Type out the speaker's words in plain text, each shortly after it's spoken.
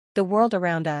The world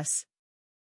around us.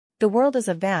 The world is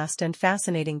a vast and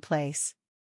fascinating place.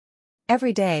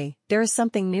 Every day, there is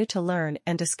something new to learn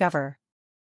and discover.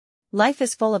 Life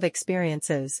is full of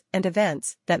experiences and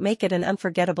events that make it an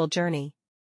unforgettable journey.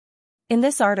 In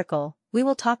this article, we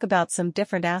will talk about some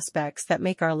different aspects that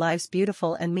make our lives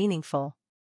beautiful and meaningful.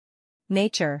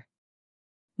 Nature.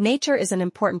 Nature is an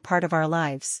important part of our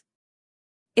lives.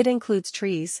 It includes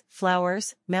trees,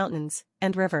 flowers, mountains,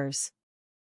 and rivers.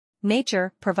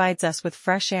 Nature provides us with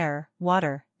fresh air,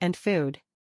 water, and food.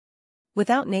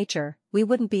 Without nature, we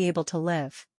wouldn't be able to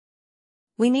live.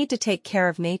 We need to take care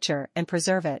of nature and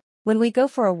preserve it. When we go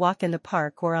for a walk in the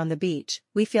park or on the beach,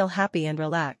 we feel happy and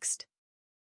relaxed.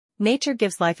 Nature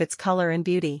gives life its color and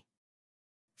beauty.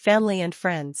 Family and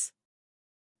friends.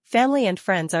 Family and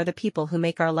friends are the people who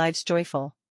make our lives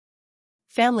joyful.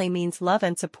 Family means love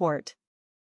and support.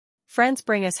 Friends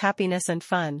bring us happiness and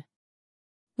fun.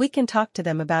 We can talk to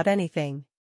them about anything.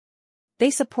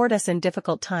 They support us in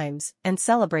difficult times and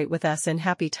celebrate with us in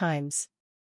happy times.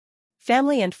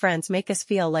 Family and friends make us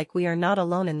feel like we are not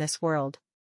alone in this world.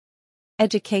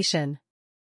 Education.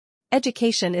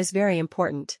 Education is very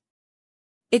important.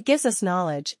 It gives us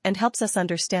knowledge and helps us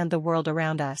understand the world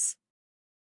around us.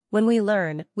 When we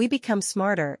learn, we become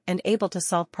smarter and able to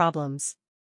solve problems.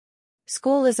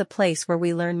 School is a place where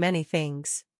we learn many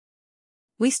things.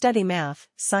 We study math,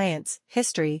 science,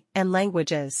 history, and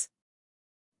languages.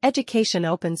 Education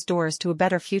opens doors to a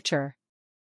better future.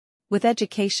 With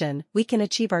education, we can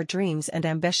achieve our dreams and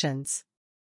ambitions.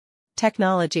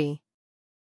 Technology.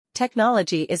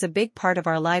 Technology is a big part of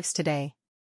our lives today.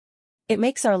 It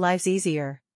makes our lives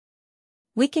easier.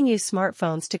 We can use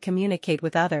smartphones to communicate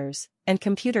with others, and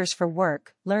computers for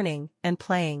work, learning, and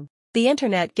playing. The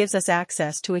internet gives us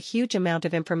access to a huge amount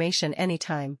of information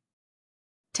anytime.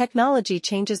 Technology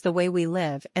changes the way we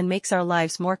live and makes our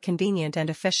lives more convenient and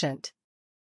efficient.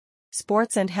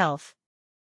 Sports and health.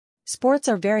 Sports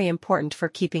are very important for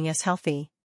keeping us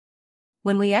healthy.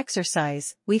 When we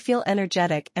exercise, we feel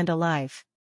energetic and alive.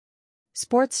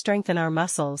 Sports strengthen our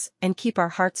muscles and keep our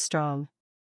hearts strong.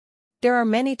 There are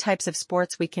many types of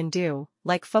sports we can do,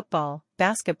 like football,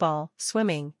 basketball,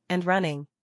 swimming, and running.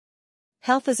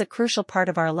 Health is a crucial part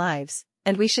of our lives,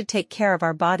 and we should take care of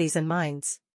our bodies and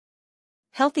minds.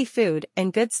 Healthy food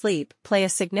and good sleep play a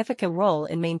significant role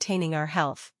in maintaining our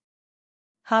health.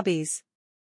 Hobbies.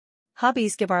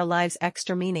 Hobbies give our lives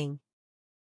extra meaning.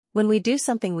 When we do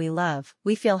something we love,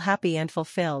 we feel happy and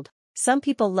fulfilled. Some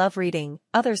people love reading,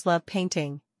 others love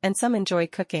painting, and some enjoy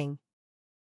cooking.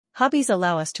 Hobbies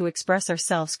allow us to express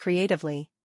ourselves creatively.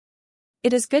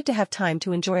 It is good to have time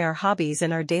to enjoy our hobbies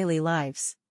in our daily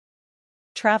lives.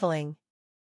 Traveling.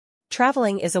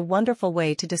 Traveling is a wonderful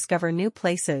way to discover new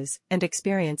places and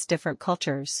experience different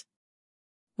cultures.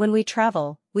 When we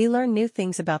travel, we learn new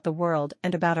things about the world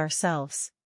and about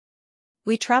ourselves.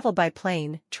 We travel by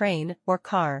plane, train, or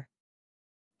car.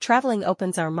 Traveling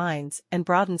opens our minds and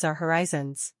broadens our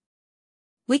horizons.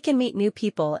 We can meet new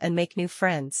people and make new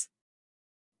friends.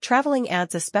 Traveling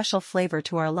adds a special flavor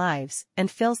to our lives and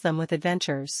fills them with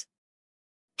adventures.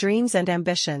 Dreams and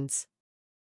ambitions.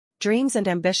 Dreams and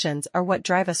ambitions are what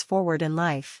drive us forward in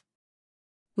life.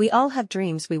 We all have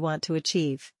dreams we want to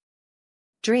achieve.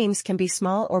 Dreams can be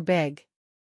small or big.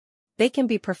 They can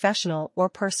be professional or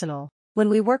personal. When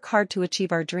we work hard to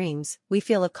achieve our dreams, we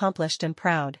feel accomplished and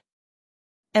proud.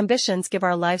 Ambitions give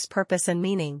our lives purpose and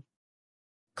meaning.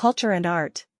 Culture and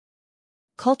art.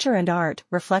 Culture and art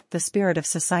reflect the spirit of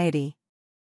society.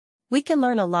 We can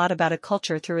learn a lot about a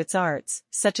culture through its arts,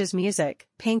 such as music,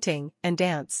 painting, and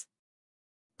dance.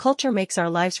 Culture makes our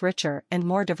lives richer and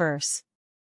more diverse.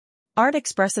 Art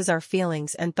expresses our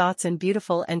feelings and thoughts in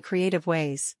beautiful and creative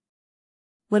ways.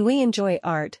 When we enjoy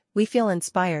art, we feel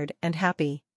inspired and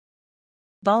happy.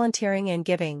 Volunteering and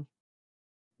giving.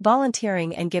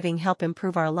 Volunteering and giving help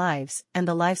improve our lives and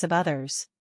the lives of others.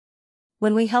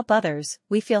 When we help others,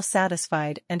 we feel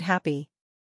satisfied and happy.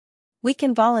 We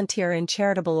can volunteer in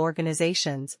charitable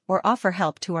organizations or offer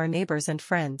help to our neighbors and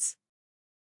friends.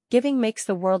 Giving makes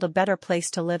the world a better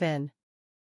place to live in.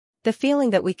 The feeling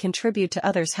that we contribute to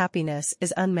others' happiness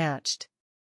is unmatched.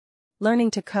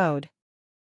 Learning to code.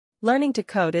 Learning to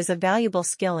code is a valuable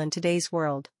skill in today's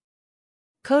world.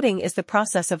 Coding is the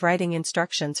process of writing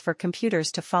instructions for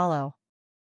computers to follow.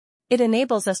 It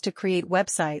enables us to create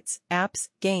websites, apps,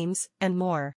 games, and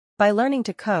more. By learning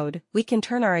to code, we can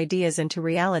turn our ideas into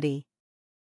reality.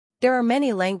 There are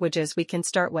many languages we can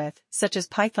start with, such as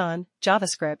Python,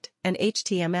 JavaScript, and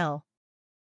HTML.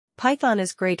 Python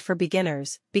is great for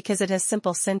beginners because it has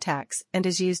simple syntax and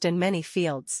is used in many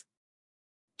fields.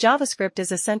 JavaScript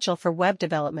is essential for web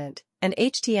development, and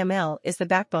HTML is the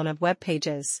backbone of web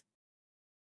pages.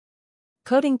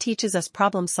 Coding teaches us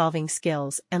problem-solving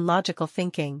skills and logical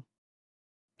thinking.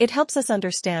 It helps us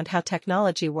understand how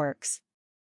technology works.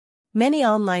 Many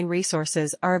online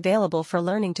resources are available for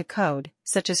learning to code,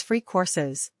 such as free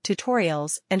courses,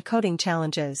 tutorials, and coding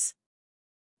challenges.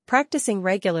 Practicing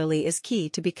regularly is key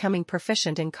to becoming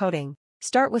proficient in coding.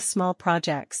 Start with small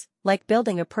projects, like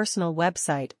building a personal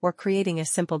website or creating a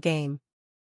simple game.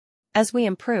 As we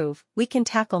improve, we can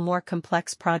tackle more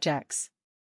complex projects.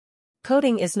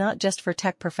 Coding is not just for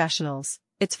tech professionals,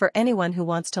 it's for anyone who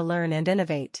wants to learn and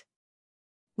innovate.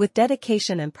 With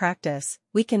dedication and practice,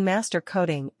 we can master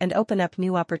coding and open up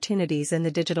new opportunities in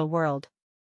the digital world.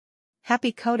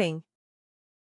 Happy coding!